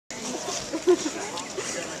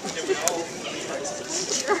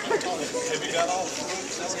Have you got all the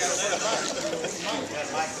books? That's got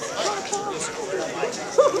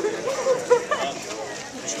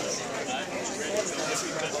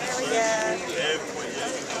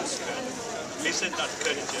He said not to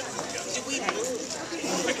cut it yet.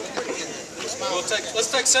 Let's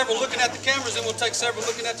take several looking at the cameras, and we'll take several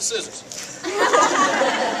looking at the scissors.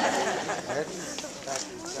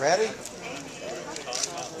 Ready?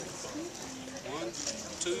 1,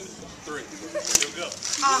 2, 3. Here we go.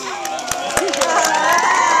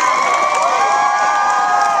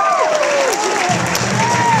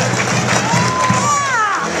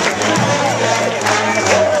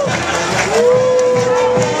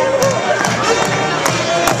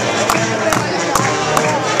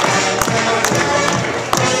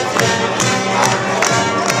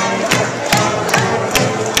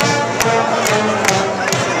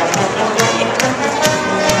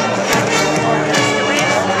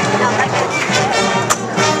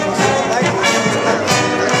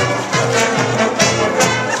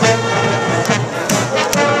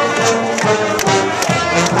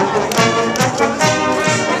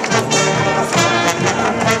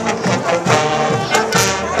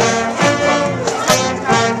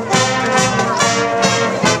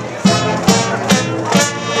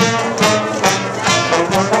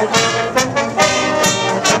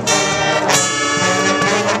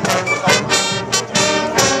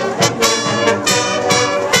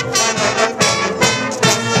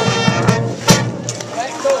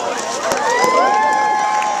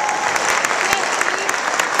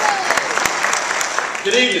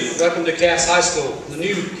 Good evening. Welcome to Cass High School, the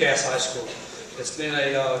new Cass High School. It's been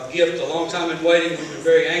a gift, a long time in waiting. We've been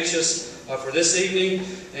very anxious for this evening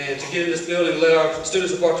and to get in this building and let our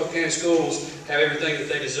students of Bartow County Schools have everything that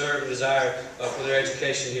they deserve and desire for their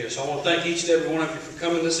education here. So I want to thank each and every one of you for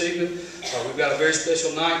coming this evening. We've got a very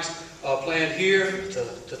special night planned here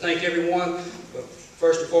to thank everyone. But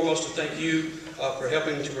first and foremost, to thank you for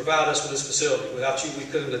helping to provide us with this facility. Without you, we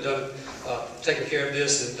couldn't have done it, taken care of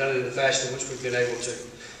this and done it in the fashion in which we've been able to.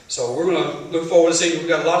 So we're going to look forward to seeing. We've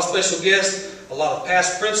got a lot of special guests, a lot of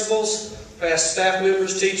past principals, past staff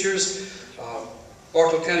members, teachers,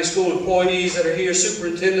 Bartow County School employees that are here,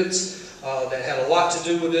 superintendents that had a lot to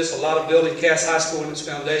do with this, a lot of building Cass High School and its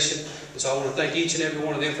foundation. And so I want to thank each and every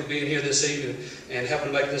one of them for being here this evening and helping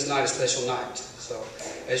to make this night a special night. So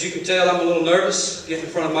as you can tell, I'm a little nervous. Getting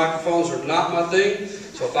in front of microphones are not my thing.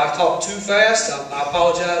 So if I talk too fast, I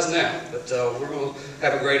apologize now. But we're going to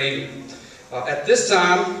have a great evening. At this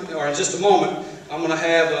time, or in just a moment, I'm going to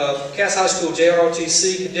have Cass High School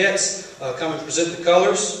JROTC cadets come and present the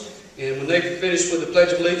colors. And when they finish with the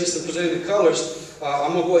Pledge of Allegiance and presenting the colors,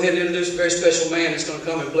 I'm going to go ahead and introduce a very special man that's going to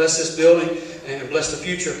come and bless this building and bless the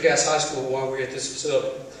future of Cass High School while we're at this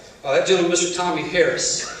facility. That gentleman, Mr. Tommy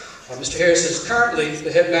Harris. Mr. Harris is currently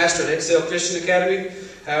the headmaster at Excel Christian Academy.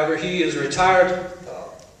 However, he is a retired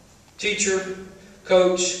teacher,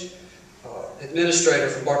 coach, administrator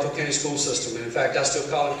from Bartow County School System. And in fact, I still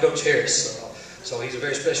call him Coach Harris. So he's a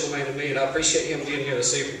very special man to me, and I appreciate him being here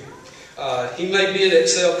this evening. He may be at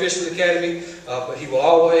Excel Christian Academy, but he will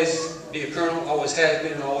always be a colonel, always has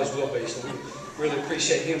been, and always will be. So we really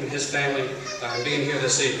appreciate him and his family being here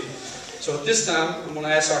this evening. So at this time, I'm going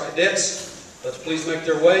to ask our cadets to please make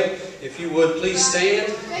their way. If you would, please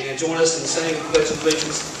stand and join us in saying the Pledge of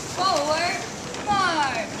Allegiance. Forward,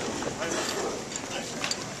 march.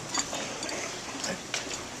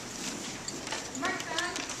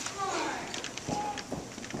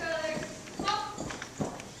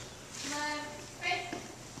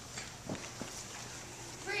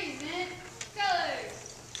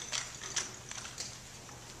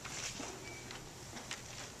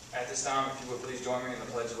 At this time, if you would please join me in the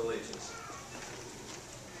Pledge of Allegiance.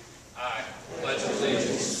 I pledge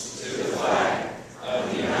allegiance to the flag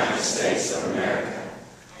of the United States of America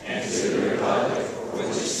and to the republic for which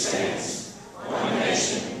it stands, one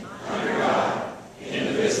nation, under God,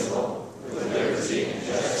 indivisible, with liberty and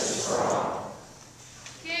justice for all.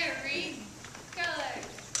 Carry colors.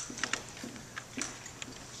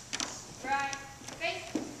 Right face.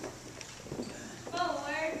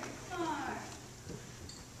 Forward march.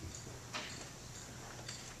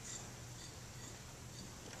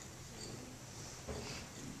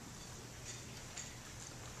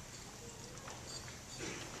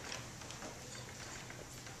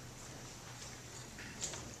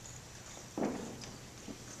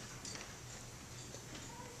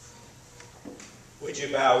 Would you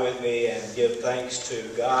bow with me and give thanks to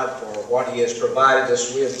God for what He has provided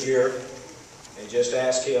us with here, and just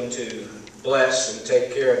ask Him to bless and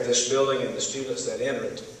take care of this building and the students that enter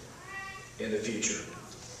it in the future.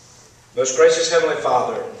 Most gracious Heavenly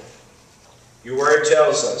Father, Your word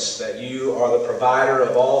tells us that you are the provider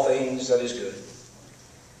of all things that is good.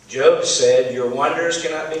 Job said, your wonders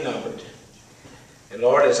cannot be numbered. And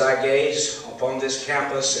Lord, as I gaze upon this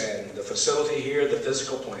campus and the facility here, the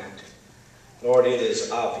physical plant, Lord, it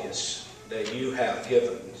is obvious that you have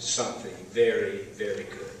given something very, very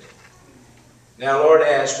good. Now, Lord,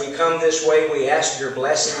 as we come this way, we ask your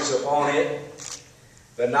blessings upon it,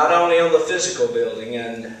 but not only on the physical building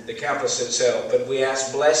and the campus itself, but we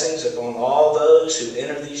ask blessings upon all those who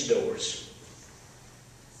enter these doors.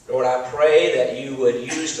 Lord, I pray that you would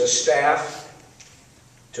use the staff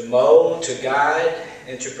to mold, to guide,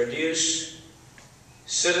 and to produce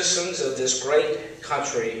citizens of this great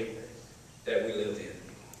country that we live in.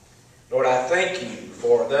 Lord, I thank you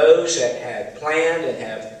for those that had planned and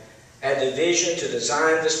have had the vision to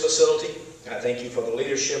design this facility. I thank you for the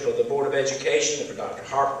leadership of the Board of Education and for Dr.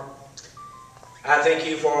 Harper. I thank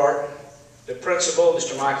you for the principal,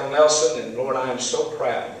 Mr. Michael Nelson, and Lord, I am so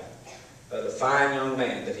proud of the fine young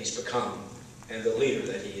man that he's become and the leader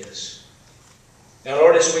that he is. Now,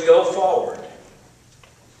 Lord, as we go forward,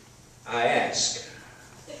 I ask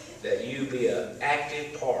that you be an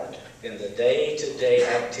active part in the day-to-day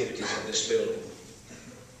activities of this building.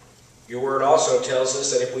 Your word also tells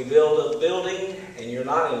us that if we build a building and you're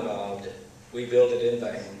not involved, we build it in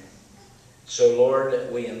vain. So,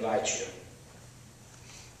 Lord, we invite you.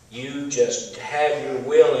 You just have your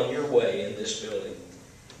will and your way in this building.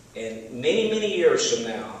 And many, many years from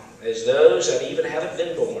now, as those that even haven't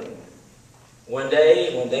been born, one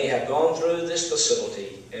day when they have gone through this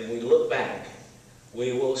facility and we look back,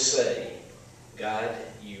 we will say, God,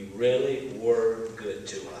 you really were good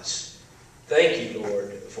to us. Thank you,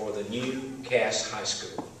 Lord, for the new Cass High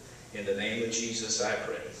School. In the name of Jesus, I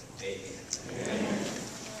pray. Amen. Amen.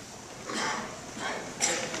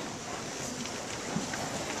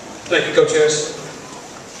 Thank you, Coach Harris.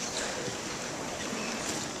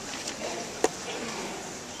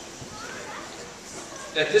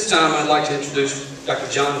 At this time, I'd like to introduce Dr.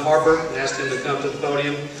 John Harper and ask him to come to the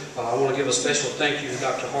podium. I want to give a special thank you to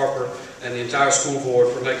Dr. Harper and the entire school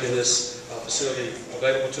board for making this facility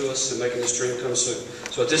available to us and making this dream come soon.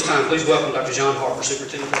 So at this time, please welcome Dr. John Harper,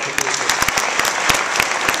 Superintendent of Public Schools.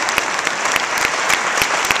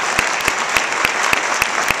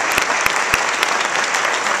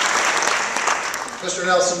 Mr.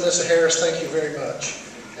 Nelson, Mr. Harris, thank you very much.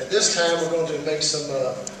 At this time, we're going to make some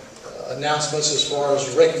announcements as far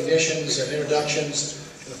as recognitions and introductions.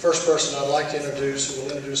 And the first person I'd like to introduce, who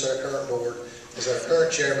will introduce our current board, is our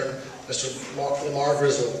current chairman, Mr. Lamar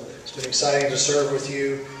Grizzle. It's been exciting to serve with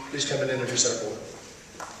you. Please come and introduce our board.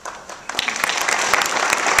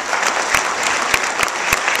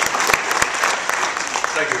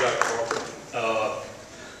 Thank you, Dr. Harper.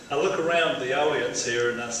 I look around the audience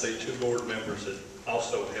here and I see two board members that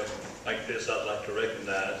also helped make this. I'd like to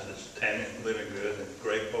recognize as Tammy Livingood and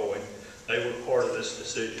Greg Bowen. They were part of this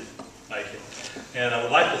decision making. And I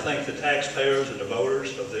would like to thank the taxpayers and the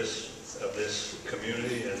voters of this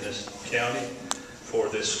community and this county for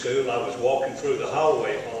this school. I was walking through the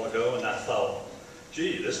hallway a while ago and I thought,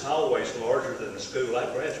 gee, this hallway is larger than the school I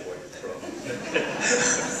graduated from.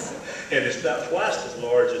 And it's about twice as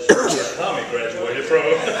large as where Tommy graduated from.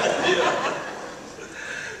 Yeah.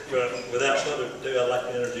 But without further ado, I'd like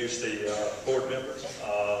to introduce the board members.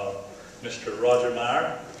 Mr. Roger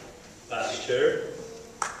Meyer, Vice Chair.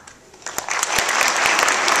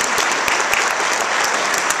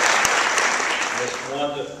 Ms.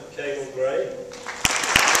 Wanda Cagle Gray.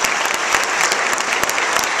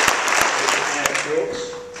 Mr. Ann Schultz.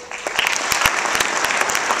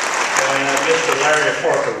 And Mr. Larry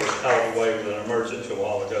Parker was called away with an emergency a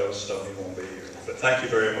while ago, so he won't be here. But thank you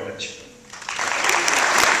very much.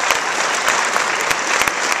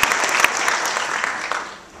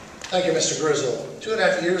 Thank you, Mr. Grizzle.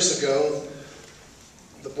 2.5 years ago,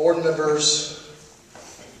 the board members,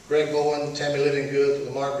 Greg Bowen, Tammy Livingood,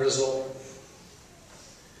 Lamar Grizzle,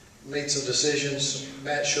 made some decisions,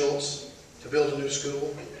 Matt Schultz, to build a new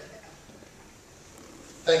school.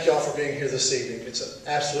 Thank you all for being here this evening. It's an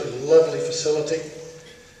absolutely lovely facility.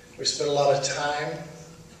 We spent a lot of time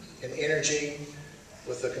and energy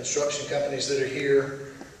with the construction companies that are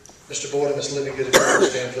here. Mr. Boyd and Ms. Livingood, if you would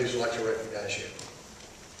stand, please, we'd like to recognize you.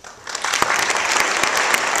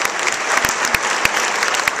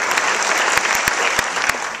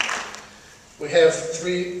 We have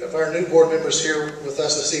 3 of our new board members here with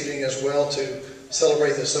us this evening as well to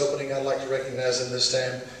celebrate this opening. I'd like to recognize them this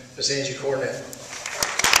time. Ms. Angie Cornett.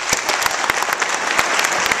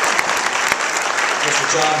 Mr.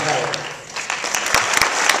 John Howard.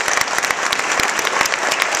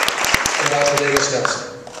 And Dr. Davis Nelson.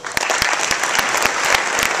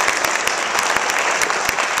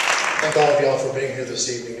 Thank all of y'all for being here this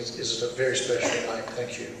evening. This is a very special night.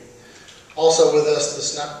 Thank you. Also with us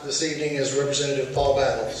this evening is Representative Paul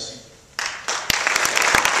Battles.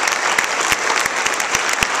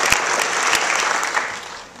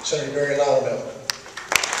 Senator Barry Loudermilk.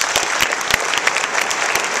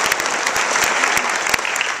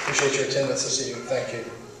 Appreciate your attendance this evening. Thank you.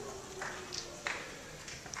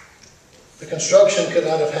 The construction could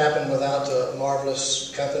not have happened without a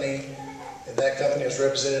marvelous company, and that company is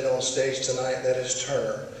represented on stage tonight. That is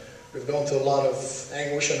Turner. We've gone through a lot of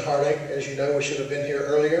anguish and heartache. As you know, we should have been here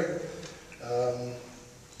earlier.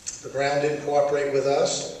 The ground didn't cooperate with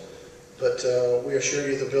us, but we assure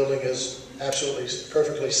you the building is absolutely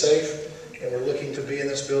perfectly safe, and we're looking to be in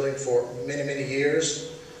this building for many, many years.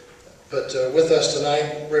 But with us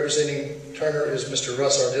tonight, representing Turner, is Mr.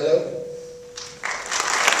 Russ Ardillo.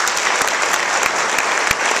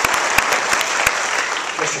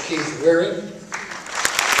 Mr. Keith Weary.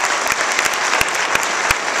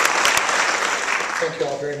 Thank you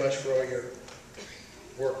all very much for all your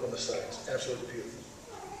work on the site. It's absolutely beautiful.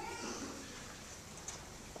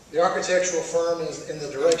 The architectural firm is in the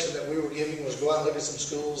direction that we were giving was go out and look at some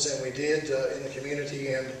schools, and we did in the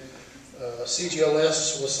community, and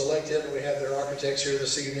CGLS was selected. We have their architects here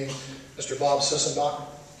this evening, Mr. Bob Sissenbach.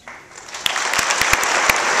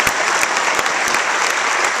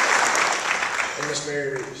 And Miss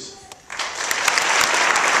Mary Reeves.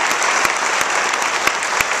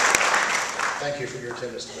 Thank you for your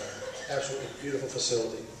attendance tonight. Absolutely beautiful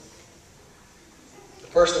facility. The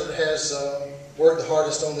person that has worked the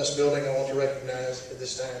hardest on this building, I want to recognize at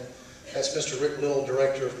this time, that's Mr. Rick Little,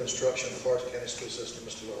 Director of Construction of the Bartow County School System.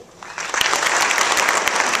 Mr. Little.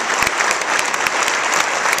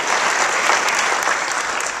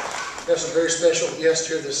 We have some very special guests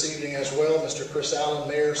here this evening as well. Mr. Chris Allen,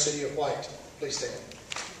 Mayor, City of White. Please stand.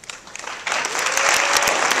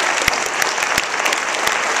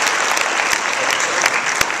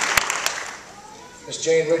 Ms.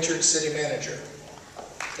 Jane Richards, City Manager.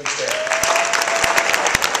 Please stand.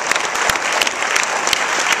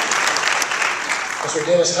 Mr.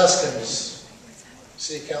 Dennis Huskins,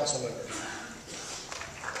 City Council Member.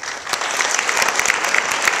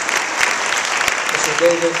 Mr.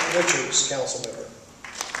 David Richards, Council Member.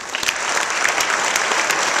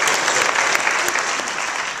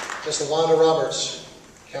 Ms. LaWanda Roberts,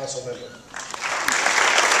 Council Member.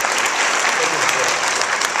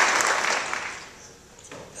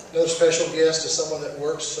 Another special guest is someone that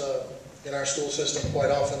works in our school system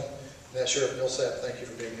quite often, and that's Sheriff Millsap. Thank you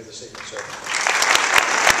for being here this evening, sir.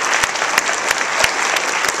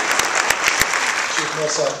 Chief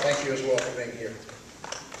Millsap, thank you as well for being here.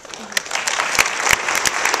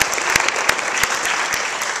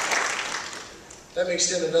 Let me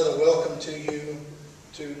extend another welcome to you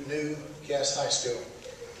to New Cass High School.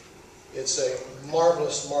 It's a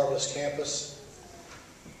marvelous, marvelous campus.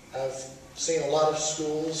 I've seen a lot of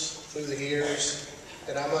schools through the years,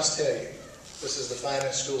 and I must tell you, this is the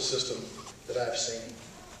finest school system that I've seen.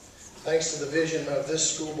 Thanks to the vision of this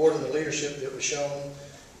school board and the leadership that was shown,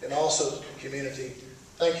 and also the community,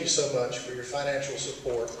 thank you so much for your financial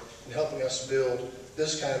support in helping us build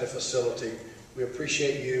this kind of facility. We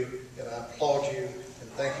appreciate you, and I applaud you, and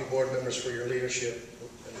thank you, board members, for your leadership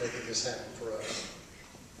in making this happen for us.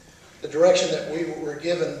 The direction that we were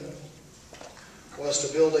given was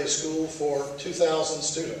to build a school for 2,000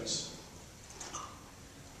 students.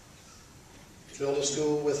 Build a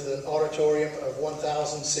school with an auditorium of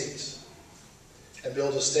 1,000 seats, and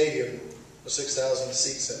build a stadium with 6,000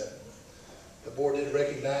 seats in it. The board did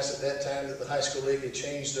recognize at that time that the high school league had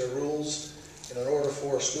changed their rules, and in order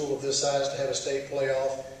for a school of this size to have a state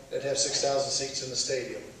playoff, they'd have 6,000 seats in the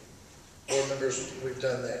stadium. Board members, we've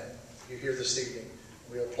done that. You're here this evening.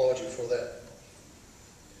 We applaud you for that.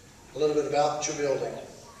 A little bit about your building.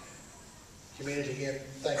 Community, again,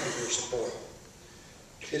 thank you for your support.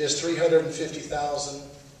 It is 350,000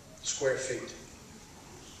 square feet.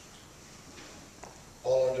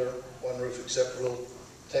 All under one roof except for a little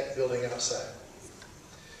tech building outside.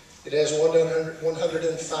 It has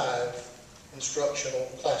 105 instructional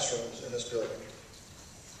classrooms in this building.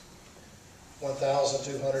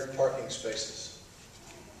 1,200 parking spaces.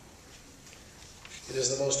 It is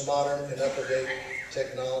the most modern and up-to-date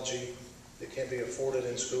technology that can be afforded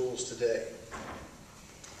in schools today.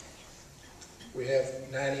 We have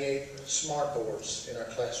 98 smart boards in our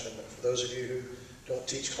classroom. And for those of you who don't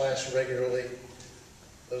teach class regularly,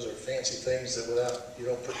 those are fancy things that you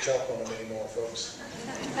don't put chalk on them anymore, folks.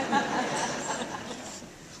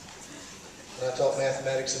 When I taught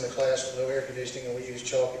mathematics in the class with no air conditioning and we used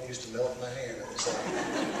chalk, it used to melt my hand at the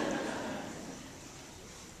time.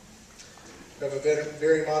 We have a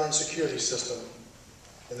very modern security system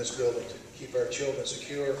in this building to keep our children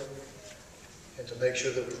secure and to make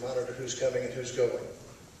sure that we monitor who's coming and who's going.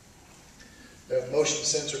 We have motion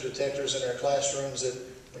sensor detectors in our classrooms that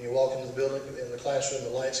when you walk into the building, in the classroom,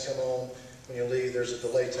 the lights come on. When you leave, there's a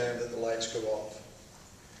delay time that the lights go off.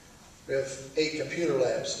 We have 8 computer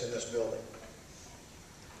labs in this building.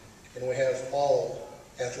 And we have all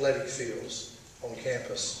athletic fields on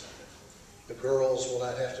campus. The girls will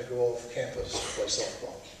not have to go off campus to play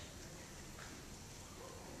softball.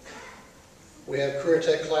 We have career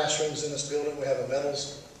tech classrooms in this building. We have a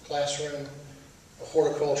metals classroom, a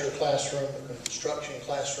horticulture classroom, a construction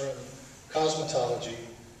classroom, cosmetology,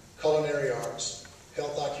 culinary arts,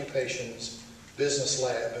 health occupations, business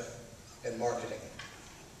lab, and marketing.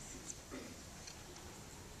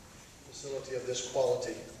 Facility of this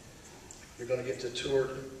quality. You're going to get to tour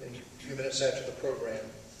in a few minutes after the program.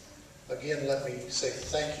 Again, let me say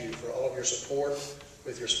thank you for all of your support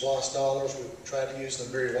with your SPLOST dollars. We've tried to use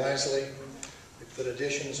them very wisely. We've put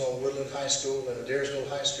additions on Woodland High School and Adairsville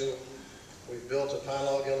High School. We've built a Pine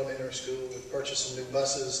Log Elementary School. We've purchased some new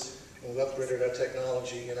buses, and we've upgraded our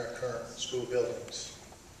technology in our current school buildings.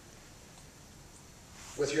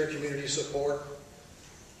 With your community support,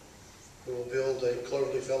 we will build a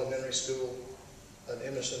Cloverleaf Elementary School, an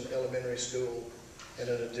Emerson Elementary School, and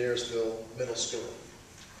an Adairsville Middle School.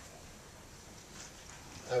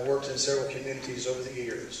 I've worked in several communities over the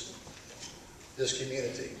years. This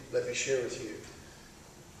community, let me share with you,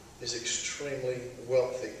 is extremely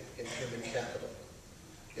wealthy in human capital.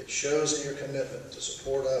 It shows in your commitment to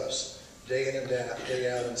support us day in and day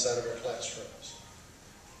out inside of our classrooms.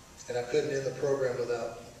 And I couldn't end the program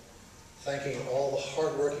without thanking all the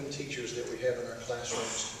hardworking teachers that we have in our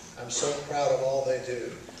classrooms. I'm so proud of all they do.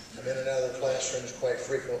 I'm in and out of the classrooms quite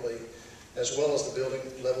frequently, as well as the building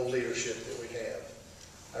level leadership that we have.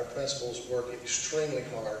 Our principals work extremely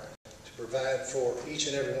hard to provide for each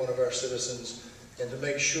and every one of our citizens and to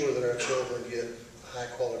make sure that our children get a high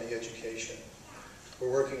quality education. We're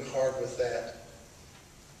working hard with that.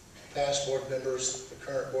 Past board members, the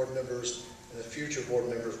current board members, and the future board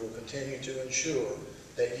members will continue to ensure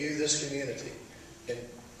that you, this community, can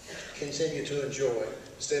continue to enjoy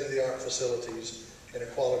state-of-the-art facilities and a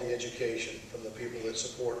quality education from the people that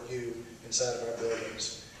support you inside of our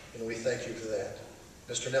buildings. And we thank you for that.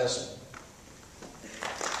 Mr. Nelson.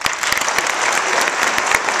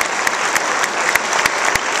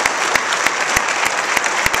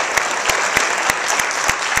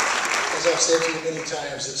 As I've said to you many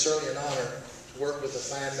times, it's certainly an honor to work with a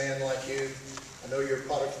fine man like you. I know you're a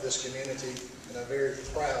product of this community, and I'm very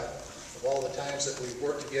proud of all the times that we've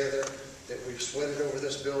worked together, that we've sweated over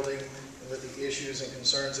this building, and with the issues and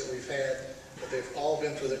concerns that we've had. But they've all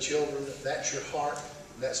been for the children. That's your heart,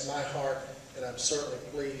 and that's my heart, and I'm certainly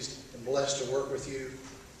pleased and blessed to work with you.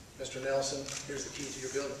 Mr. Nelson, here's the key to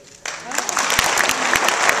your building.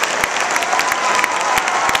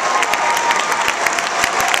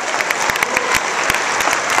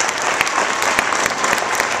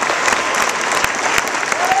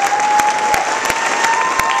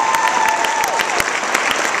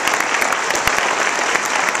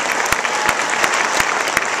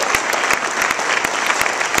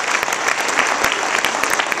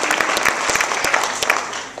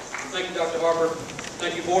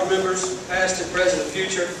 Thank you, board members, past and present and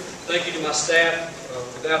future. Thank you to my staff.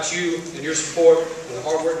 Without you and your support and the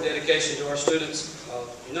hard work and dedication to our students,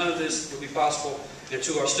 none of this would be possible. And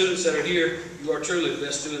to our students that are here, you are truly the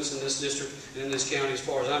best students in this district and in this county as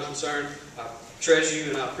far as I'm concerned. I treasure you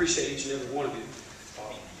and I appreciate each and every one of you.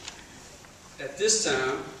 At this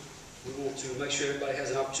time, we want to make sure everybody has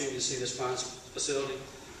an opportunity to see this fine facility.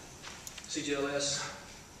 CGLS,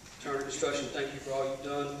 Turner Construction, thank you for all you've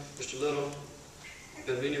done. Mr. Little,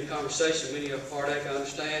 been many a conversation, many a heartache, I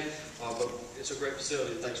understand, but it's a great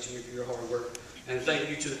facility, and thanks to you for your hard work. And thank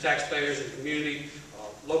you to the taxpayers and the community,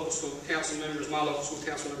 local school council members, my local school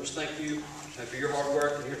council members, thank you for your hard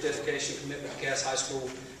work and your dedication, commitment to Cass High School,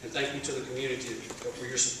 and thank you to the community for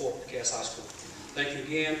your support for Cass High School. Thank you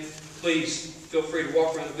again. Please feel free to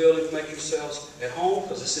walk around the building, make yourselves at home,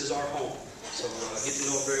 because this is our home. So get to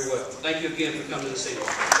know it very well. Thank you again for coming this evening.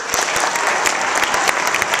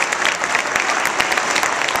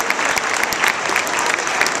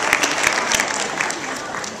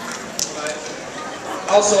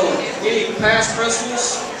 Also, any past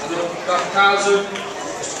principals, I know Dr. Kaiser,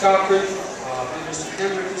 Mr. Cochran, and Mr.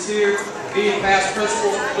 Henry is here. Any past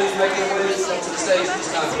principals, please make your way up to the stage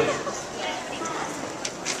this time, please.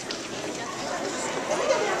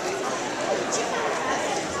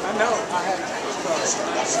 I know, I have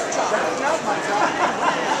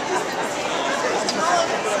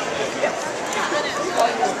to.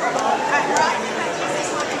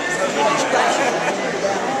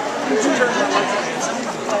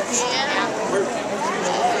 We're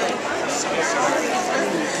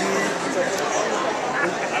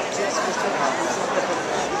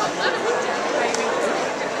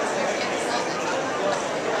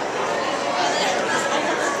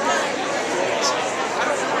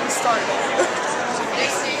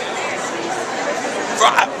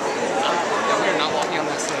not walking on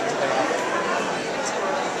that stage today.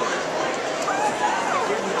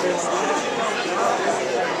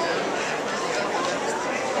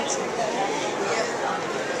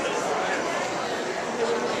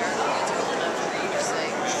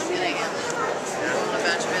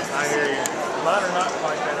 I hear you. Mine are not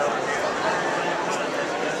quite that over here.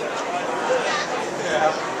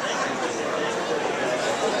 Yeah.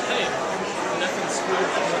 Hey, nothing's good.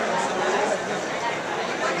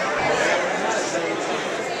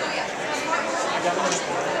 I got one.